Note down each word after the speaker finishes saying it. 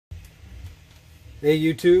Hey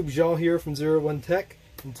YouTube, Jean here from 01 Tech,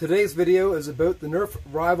 and today's video is about the Nerf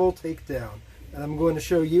Rival Takedown, and I'm going to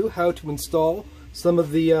show you how to install some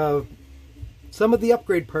of the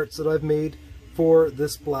upgrade parts that I've made for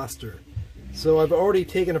this blaster. So I've already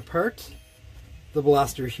taken apart the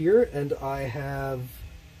blaster here, and I have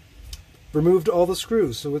removed all the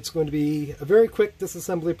screws, so it's going to be a very quick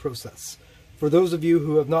disassembly process. For those of you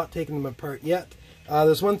who have not taken them apart yet,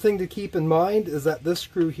 there's one thing to keep in mind, is that this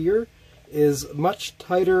screw here is much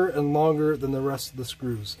tighter and longer than the rest of the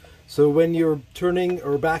screws. So when you're turning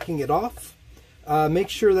or backing it off, make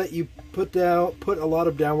sure that you put a lot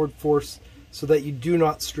of downward force so that you do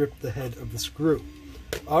not strip the head of the screw.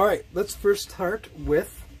 Alright, let's first start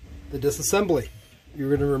with the disassembly. You're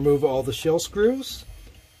going to remove all the shell screws,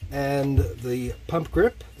 and the pump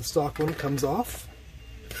grip, the stock one, comes off,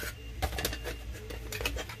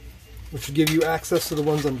 which will give you access to the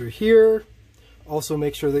ones under here. Also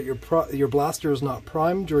make sure that your blaster is not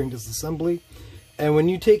primed during disassembly. And when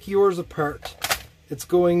you take yours apart, it's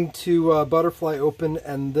going to butterfly open,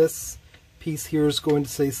 and this piece here is going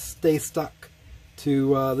to stay stuck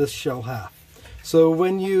to this shell half. So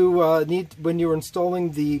when you're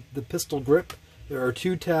installing the pistol grip, there are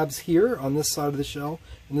 2 tabs here on this side of the shell,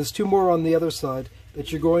 and there's 2 more on the other side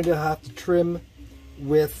that you're going to have to trim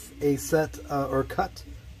with a set or cut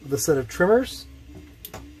with a set of trimmers,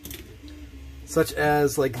 such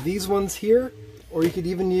as like these ones here, or you could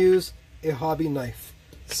even use a hobby knife.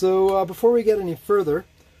 So before we get any further,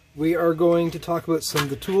 we are going to talk about some of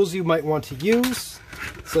the tools you might want to use,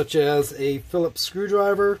 such as a Phillips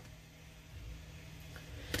screwdriver,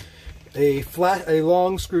 a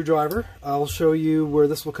long screwdriver. I'll show you where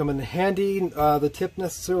this will come in handy. The tip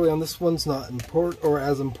necessarily on this one's not important or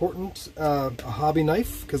as important. A hobby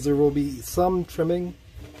knife, because there will be some trimming,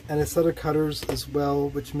 and a set of cutters as well,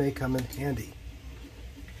 which may come in handy.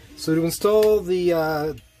 So to install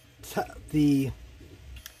the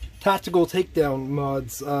tactical takedown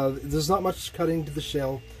mods, there's not much cutting to the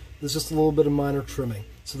shell. There's just a little bit of minor trimming.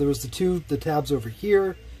 So there was the tabs over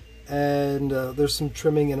here, and there's some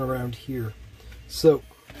trimming in around here. So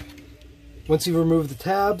once you remove the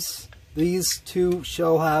tabs, these 2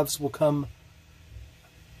 shell halves will come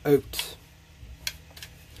out,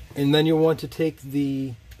 and then you'll want to take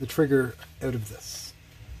the trigger out of this.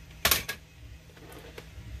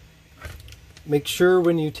 Make sure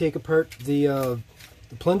when you take apart the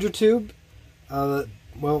plunger tube,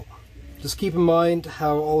 well, just keep in mind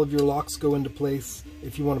how all of your locks go into place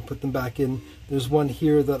if you want to put them back in. There's one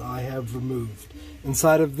here that I have removed.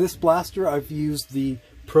 Inside of this blaster, I've used the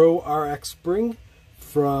Pro RX spring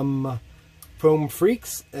from Foam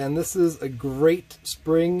Freaks, and this is a great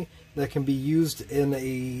spring that can be used in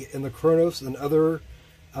the Chronos and other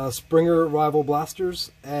Springer rival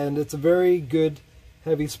blasters, and it's a very good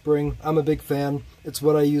heavy spring. I'm a big fan. It's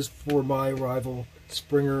what I use for my rival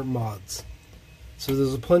Springer mods. So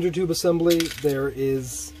there's a plunger tube assembly, there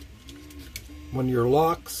is one of your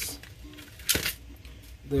locks,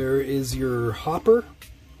 there is your hopper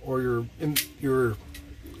or your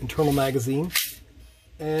internal magazine,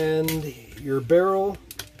 and your barrel,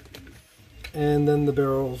 and then the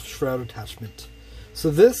barrel shroud attachment. So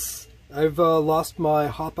this, I've lost my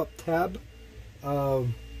hop-up tab.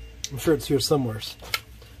 I'm sure it's here somewhere.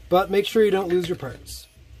 But make sure you don't lose your parts.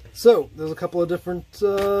 So, there's a couple of different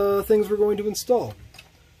things we're going to install.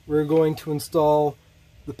 We're going to install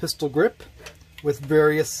the pistol grip with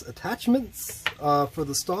various attachments for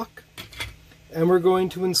the stock. And we're going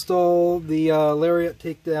to install the Lariat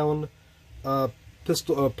Takedown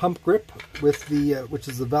pistol pump grip with which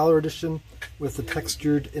is the Valor Edition, with the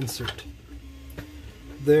textured insert.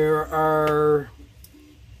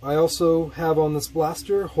 I also have on this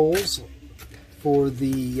blaster holes for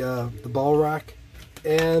the ball rack,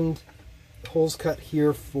 and holes cut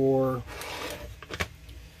here for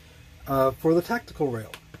the tactical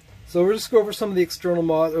rail. So we'll just go over some of the external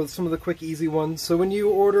mods, or some of the quick easy ones. So when you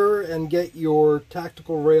order and get your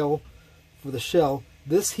tactical rail for the shell,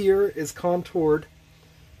 this here is contoured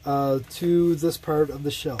to this part of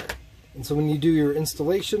the shell. And so when you do your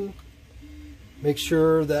installation, make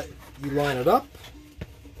sure that you line it up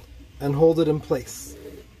and hold it in place.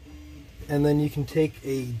 And then you can take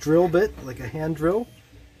a drill bit, like a hand drill,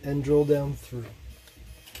 and drill down through.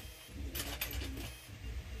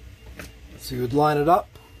 So you would line it up.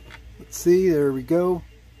 Let's see, there we go.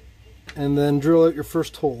 And then drill out your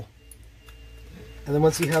first hole. And then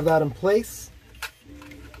once you have that in place,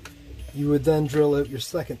 you would then drill out your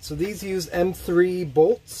second. So these use M3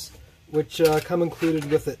 bolts, which come included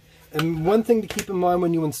with it. And one thing to keep in mind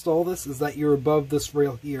when you install this is that you're above this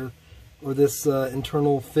rail here, or this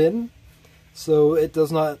internal fin, so it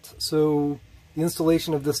does not, so the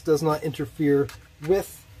installation of this does not interfere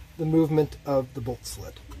with the movement of the bolt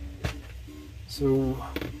sled. So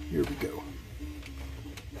here we go.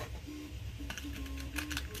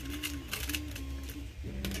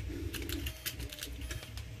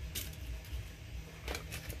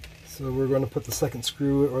 So we're going to put the second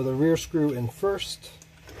screw, or the rear screw, in first.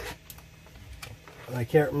 And I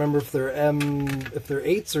can't remember if they're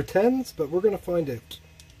 8s or 10s, but we're going to find out.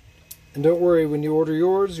 And don't worry, when you order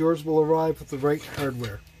yours, yours will arrive with the right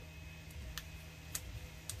hardware.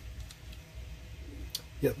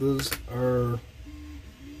 Yeah, those are...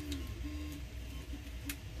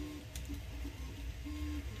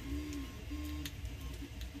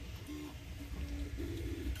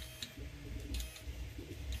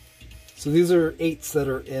 So these are 8s that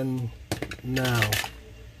are in now.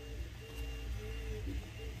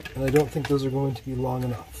 And I don't think those are going to be long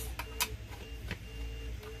enough.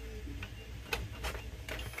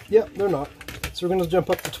 Yep, they're not. So we're going to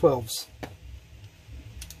jump up to 12s.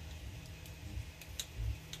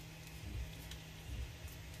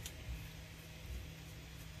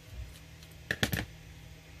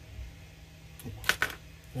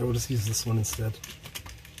 I will just use this one instead.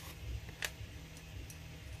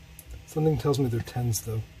 Something tells me they're 10s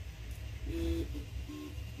though.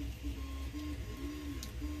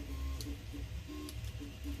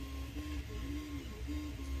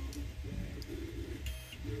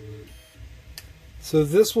 So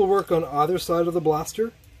this will work on either side of the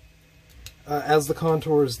blaster. As the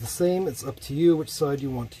contour is the same, it's up to you which side you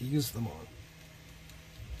want to use them on.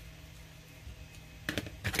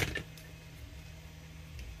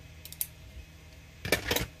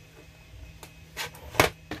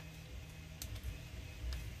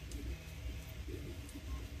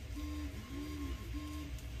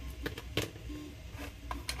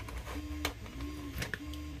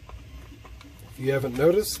 If you haven't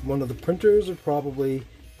noticed, one of the printers are probably,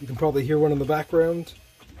 you can probably hear one in the background.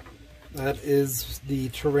 That is the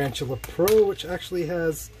Tarantula Pro, which actually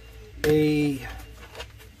has a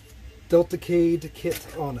Deltacade kit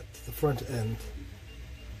on it, the front end,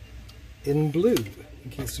 in blue, in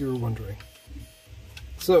case you were wondering.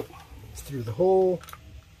 So, through the hole.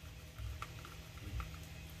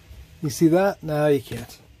 You see that? No, you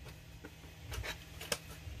can't.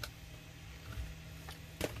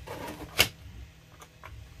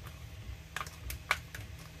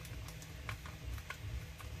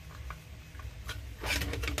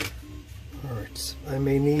 Alright, I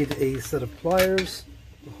may need a set of pliers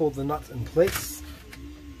to hold the nut in place.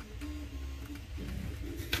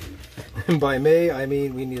 And by may, I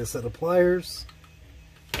mean we need a set of pliers.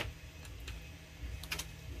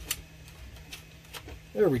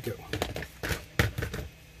 There we go.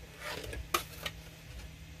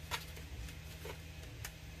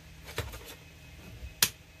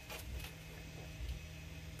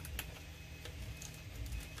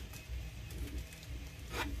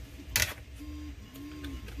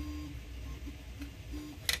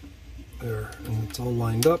 There, and it's all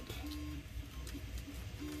lined up.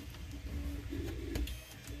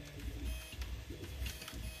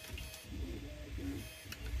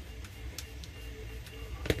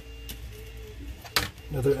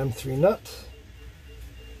 Another M3 nut.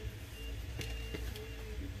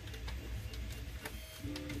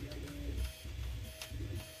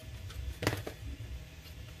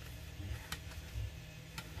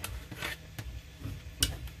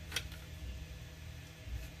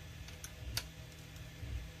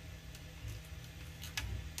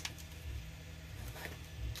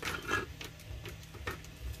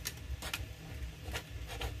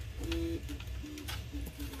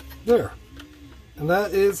 There. And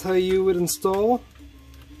that is how you would install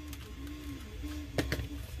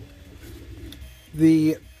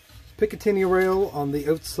the Picatinny rail on the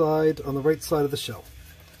outside, on the right side of the shell.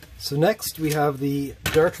 So next we have the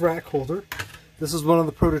dart rack holder. This is one of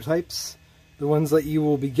the prototypes. The ones that you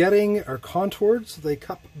will be getting are contoured, so they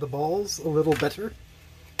cup the balls a little better.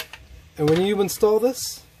 And when you install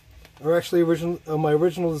this, or actually my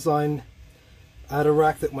original design, I had a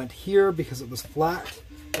rack that went here because it was flat.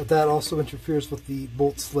 But that also interferes with the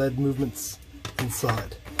bolt sled movements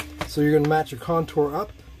inside. So you're going to match your contour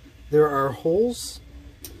up. There are holes,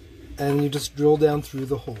 and you just drill down through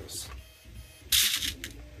the holes.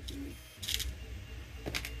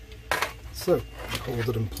 So, hold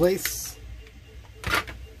it in place.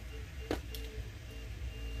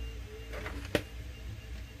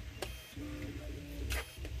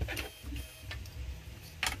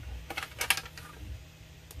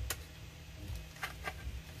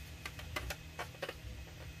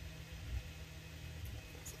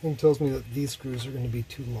 Something tells me that these screws are going to be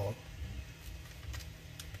too long.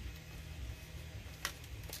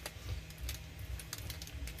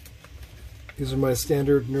 These are my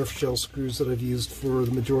standard Nerf shell screws that I've used for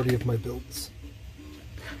the majority of my builds.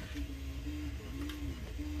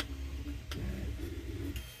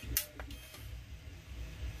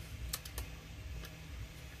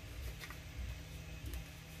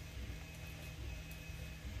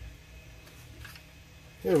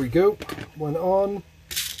 There we go, one on.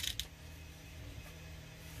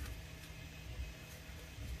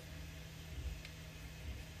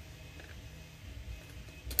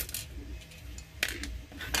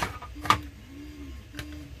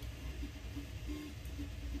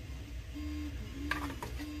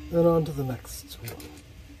 Then on to the next one.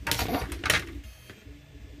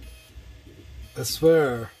 I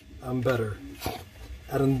swear I'm better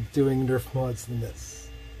at doing Nerf mods than this.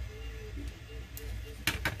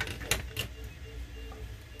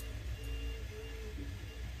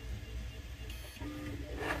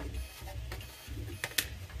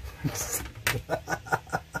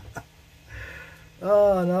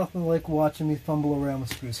 Oh, nothing like watching me fumble around with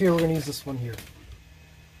screws. Here, we're going to use this one here.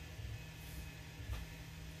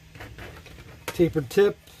 Tapered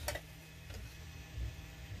tip.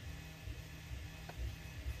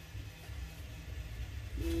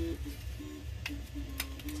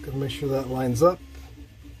 Just got to make sure that lines up.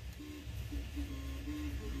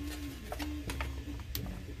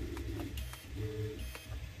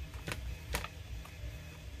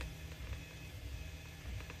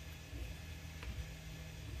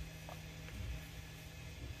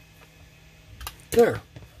 There.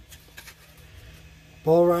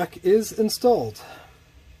 Ball rack is installed.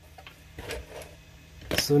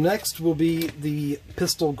 So next will be the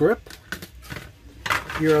pistol grip.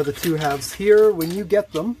 Here are the two halves here. When you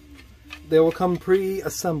get them, they will come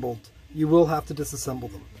pre-assembled. You will have to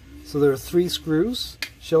disassemble them. So there are 3 screws,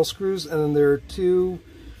 shell screws, and then there are 2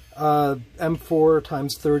 M4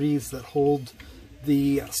 x 30s that hold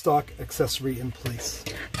the stock accessory in place.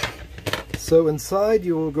 So inside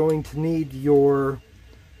you are going to need your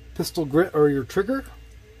pistol grip or your trigger.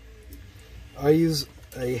 I use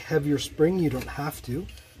a heavier spring. You don't have to,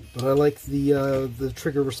 but I like the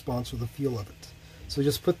trigger response or the feel of it. So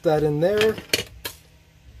just put that in there.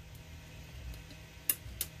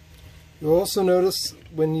 You'll also notice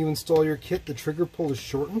when you install your kit, the trigger pull is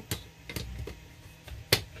shortened.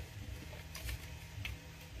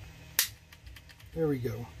 There we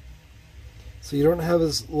go. So you don't have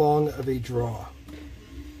as long of a draw.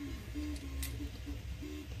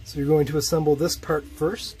 So you're going to assemble this part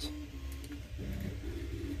first.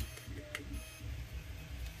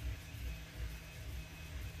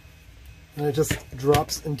 And it just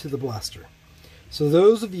drops into the blaster. So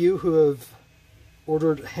those of you who have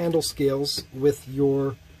ordered handle scales with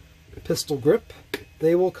your pistol grip,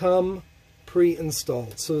 they will come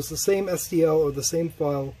pre-installed. So it's the same STL or the same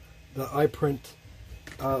file that I print,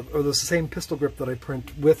 or the same pistol grip that I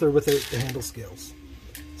print with or without the handle scales.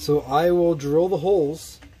 So I will drill the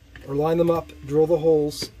holes, or line them up, drill the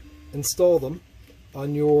holes, install them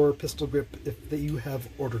on your pistol grip if you have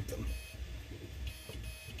ordered them.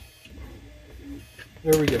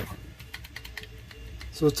 There we go.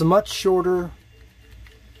 So it's a much shorter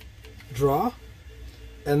draw,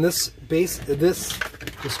 and this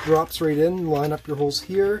just drops right in. Line up your holes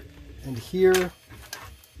here and here,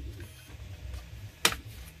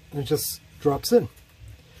 and it just drops in.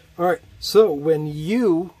 Alright, so when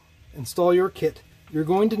you install your kit, you're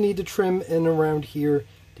going to need to trim in around here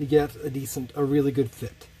to get a really good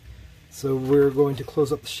fit. So we're going to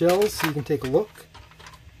close up the shells so you can take a look.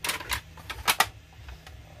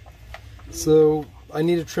 So I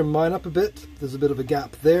need to trim mine up a bit. There's a bit of a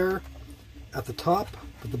gap there at the top,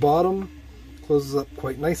 but the bottom closes up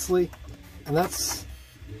quite nicely. And that's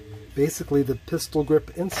basically the pistol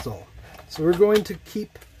grip install. So we're going to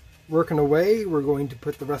keep working away. We're going to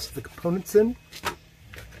put the rest of the components in.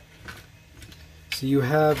 So you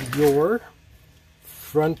have your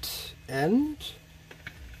front end,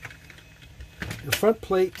 your front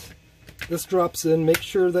plate. This drops in. Make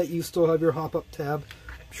sure that you still have your hop-up tab.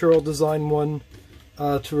 I'm sure I'll design one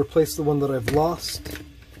to replace the one that I've lost.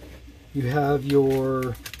 You have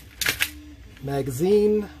your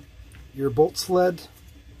magazine, your bolt sled,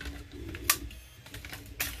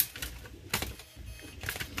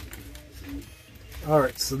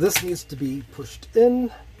 alright, so this needs to be pushed in.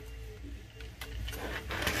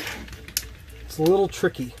 It's a little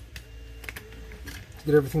tricky to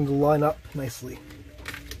get everything to line up nicely,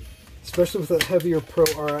 especially with that heavier Pro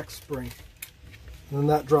RX spring. And then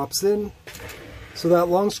that drops in. So that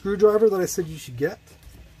long screwdriver that I said you should get,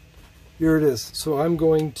 here it is. So I'm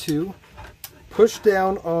going to push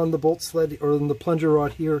down on the bolt sled or on the plunger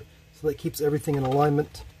rod here so that keeps everything in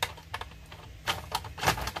alignment.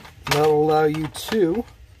 that will allow you to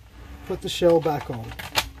put the shell back on.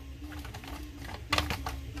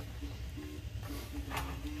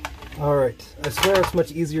 Alright, I swear it's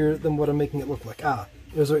much easier than what I'm making it look like. Ah,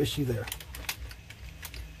 there's our issue there.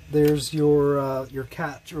 There's your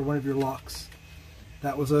catch, or one of your locks.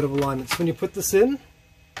 That was out of alignment. So when you put this in,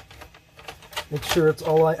 make sure it's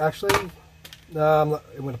all actually, I'm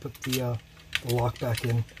going to put the lock back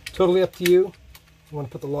in. Totally up to you if you want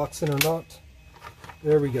to put the locks in or not.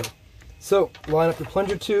 There we go. So line up your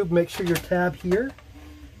plunger tube, make sure your tab here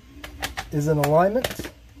is in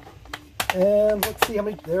alignment. And let's see how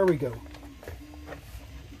many, there we go.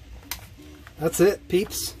 That's it,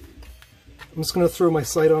 peeps. I'm just going to throw my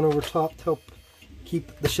sight on over top to help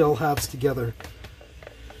keep the shell halves together.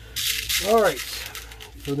 Alright,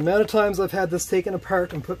 for the amount of times I've had this taken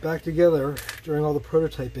apart and put back together during all the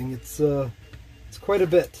prototyping, it's quite a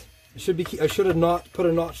bit. I should have not put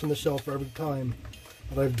a notch in the shell for every time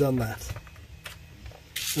that I've done that.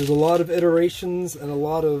 There's a lot of iterations and a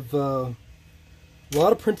lot of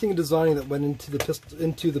printing and designing that went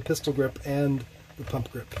into the pistol grip and the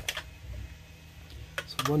pump grip.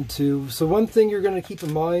 So 1, 2. So one thing you're going to keep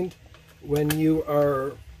in mind when you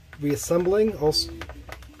are reassembling, also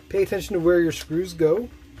pay attention to where your screws go.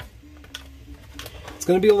 It's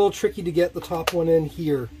going to be a little tricky to get the top one in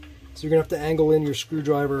here, so you're going to have to angle in your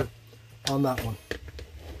screwdriver on that one.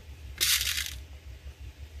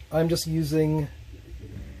 I'm just using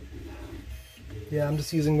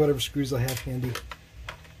whatever screws I have handy.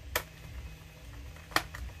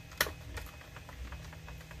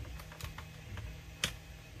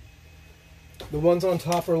 The ones on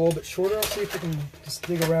top are a little bit shorter. I'll see if I can just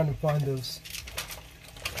dig around and find those.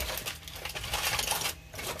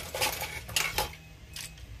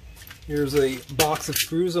 Here's a box of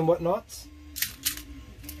screws and whatnots.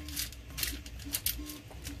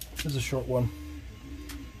 Here's a short one.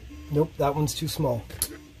 Nope, that one's too small.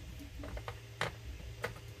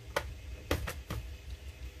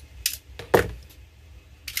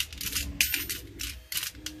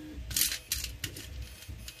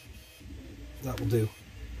 That will do.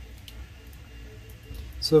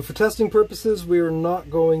 So for testing purposes, we are not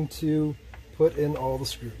going to put in all the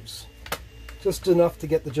screws. Just enough to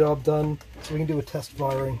get the job done so we can do a test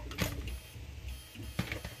firing.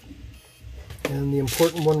 And the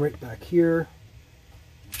important one right back here.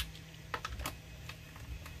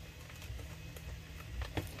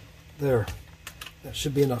 There. That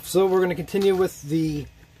should be enough. So we're going to continue with the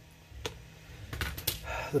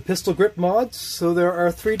pistol grip mods. So there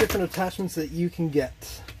are 3 different attachments that you can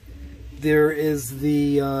get. There is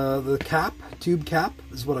the cap, tube cap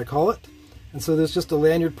is what I call it. And so there's just a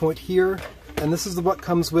lanyard point here. And this is what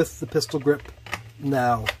comes with the pistol grip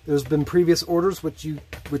now. There's been previous orders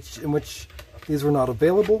in which these were not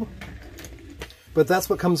available, but that's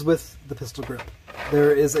what comes with the pistol grip.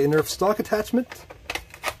 There is a Nerf stock attachment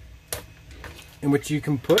in which you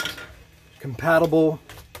can put compatible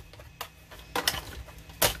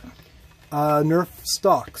Nerf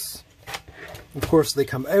stocks. Of course, they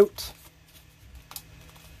come out.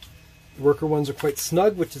 The worker ones are quite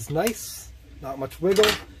snug, which is nice. Not much wiggle.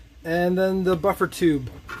 And then the buffer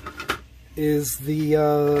tube is the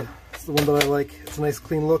one that I like. It's a nice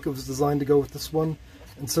clean look. It was designed to go with this one.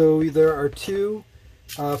 And so there are 2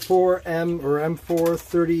 4M or M4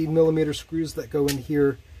 30mm screws that go in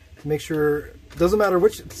here to make sure, it doesn't matter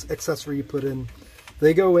which accessory you put in,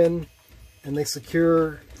 they go in and they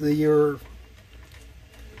secure your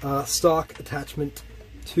stock attachment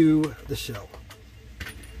to the shell.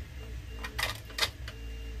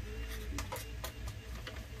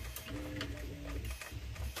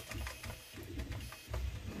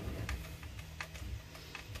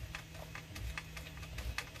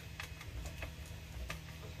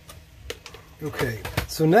 Okay,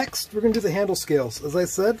 so next we're going to do the handle scales. As I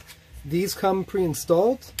said, these come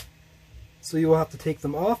pre-installed, so you will have to take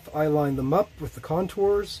them off. I line them up with the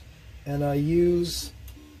contours, and I use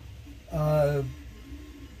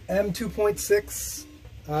M2.6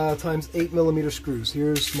 times 8mm screws.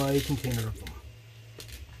 Here's my container of them.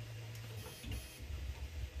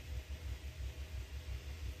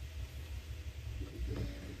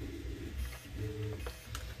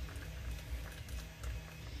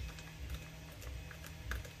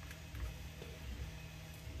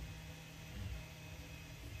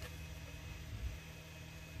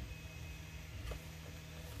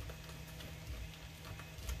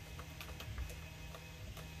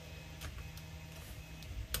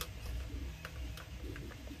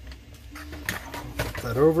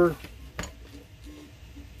 That over.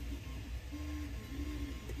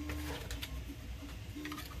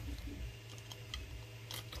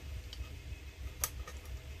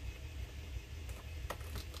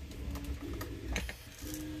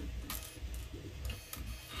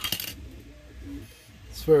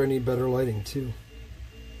 swear I need better lighting too.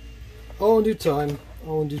 All in due time.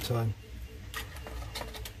 All in due time.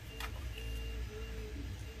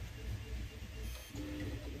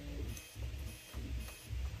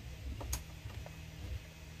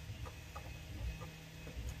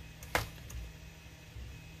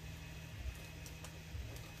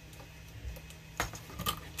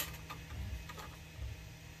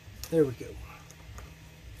 There we go.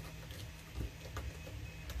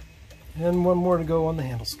 And one more to go on the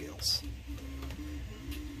handle scales.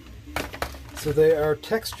 So they are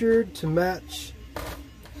textured to match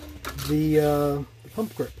the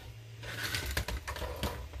pump grip.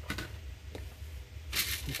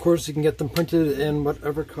 Of course, you can get them printed in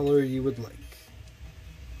whatever color you would like.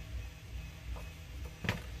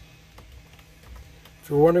 If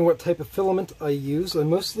you're wondering what type of filament I use, I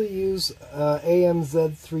mostly use AMZ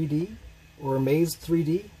 3D or Amaze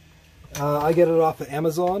 3D. I get it off of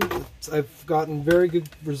Amazon. I've gotten very good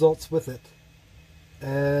results with it.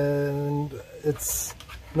 And it's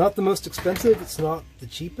not the most expensive, it's not the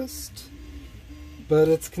cheapest, but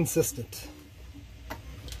it's consistent.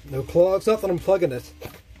 No clogs, not that I'm plugging it,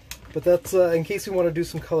 but that's in case you want to do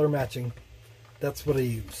some color matching, that's what I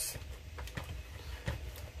use.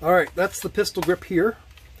 Alright, that's the pistol grip here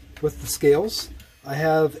with the scales. I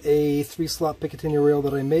have a 3-slot Picatinny rail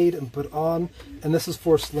that I made and put on, and this is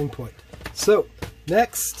for sling point. So,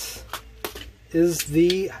 next is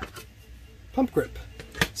the pump grip.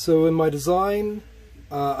 So in my design,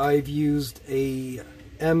 I've used a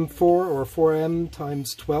M4 or 4M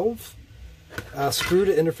x 12 screw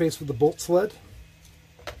to interface with the bolt sled,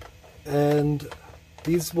 and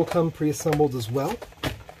these will come pre-assembled as well.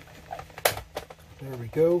 There we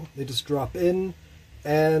go. They just drop in,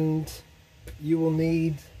 and you will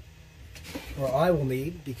need, or I will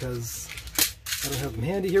need, because I don't have them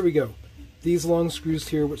handy. Here we go. These long screws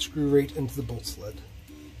here, which screw right into the bolt sled.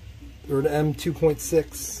 They're an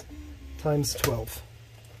M2.6 x 12.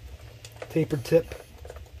 Tapered tip.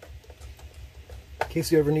 In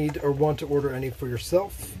case you ever need or want to order any for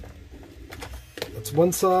yourself. That's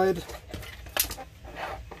one side.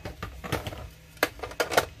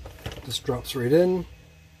 Just drops right in.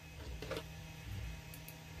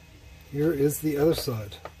 Here is the other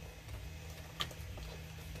side.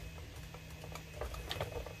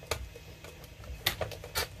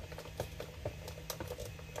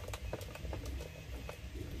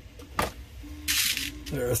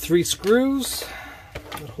 There are 3 screws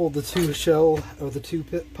that hold the 2 shell or the 2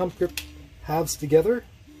 pump grip halves together.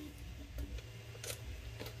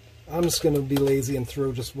 I'm just going to be lazy and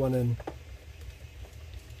throw just one in.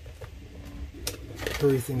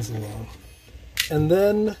 Hurry things along. And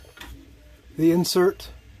then the insert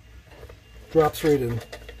drops right in.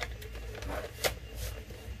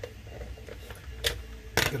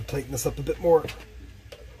 Gotta tighten this up a bit more.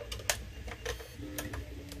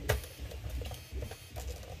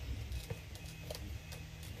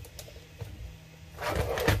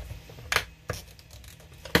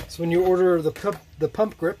 So when you order the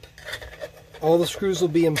pump grip, all the screws will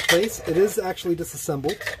be in place. It is actually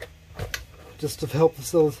disassembled, just to help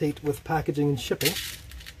facilitate with packaging and shipping.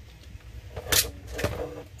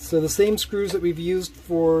 So the same screws that we've used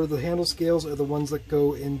for the handle scales are the ones that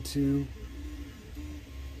go into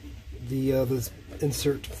the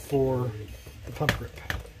insert for the pump grip.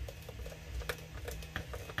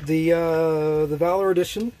 The Valor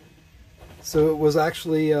edition, so it was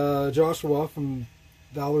actually Joshua from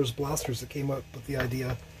Valor's Blasters that came up with the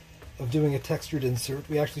idea of doing a textured insert.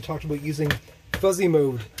 We actually talked about using fuzzy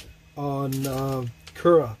mode on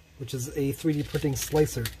Cura, which is a 3D printing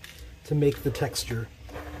slicer, to make the texture.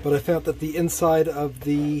 But I found that the inside of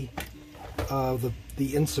the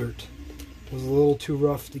insert was a little too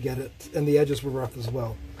rough to get it, and the edges were rough as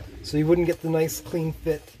well. So you wouldn't get the nice clean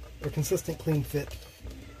fit, or consistent clean fit,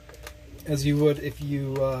 as you would if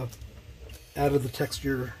you added the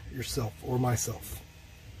texture yourself, or myself.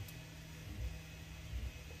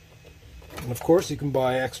 And of course you can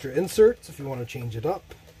buy extra inserts if you want to change it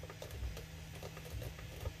up.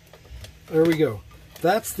 There we go.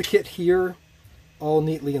 That's the kit here, all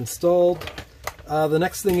neatly installed. The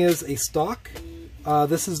next thing is a stock.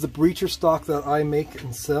 This is the breacher stock that I make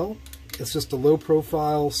and sell. It's just a low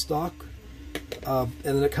profile stock. And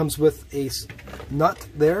then it comes with a nut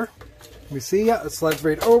there. You see, yeah, it slides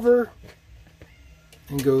right over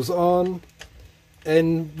and goes on.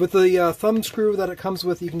 And with the thumb screw that it comes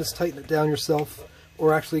with, you can just tighten it down yourself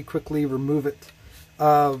or actually quickly remove it.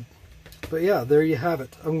 But yeah, there you have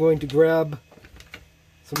it. I'm going to grab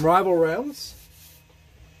some Rival rounds.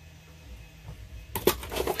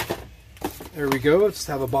 There we go. I just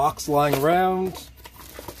have a box lying around.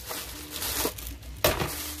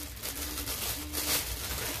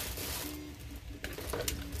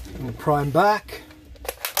 I'm going to prime back.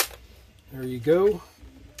 There you go.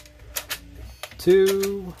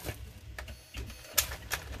 2.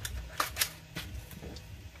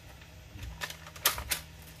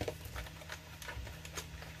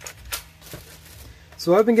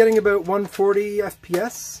 So I've been getting about 140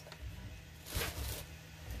 FPS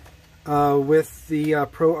with the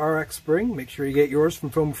Pro RX spring. Make sure you get yours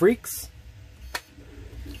from Foam Freaks.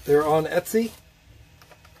 They're on Etsy.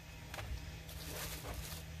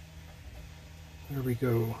 There we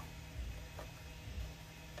go.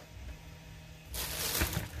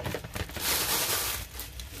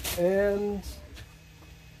 And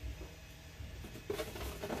I'm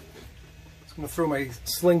going to throw my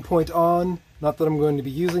sling point on. Not that I'm going to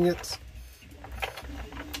be using it.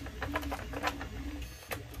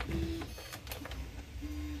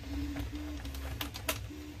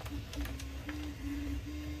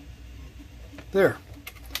 There.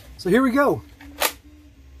 So here we go.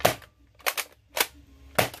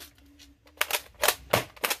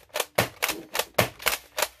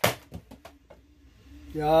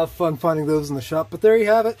 Yeah, fun finding those in the shop, but there you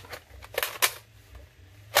have it.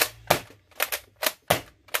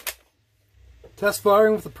 Test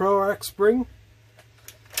firing with the Pro RX spring.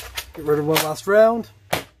 Get rid of one last round.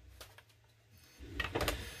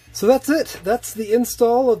 So that's it. That's the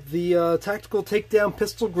install of the Tactical Takedown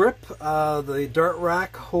pistol grip, the dart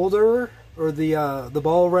rack holder, or the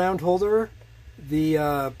ball round holder, the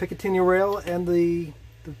Picatinny rail, and the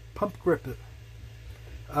pump grip.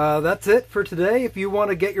 That's it for today. If you want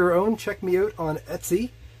to get your own, check me out on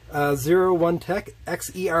Etsy, 01Tech,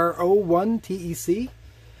 XERO1TEC.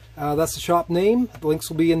 That's the shop name. The links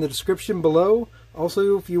will be in the description below.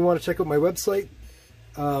 Also, if you want to check out my website,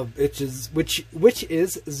 which is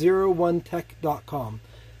 01tech.com.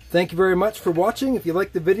 Thank you very much for watching. If you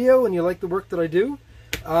like the video and you like the work that I do,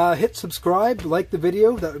 hit subscribe, like the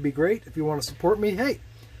video. That would be great. If you want to support me, hey,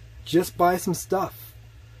 just buy some stuff.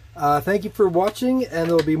 Thank you for watching, and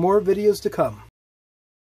there will be more videos to come.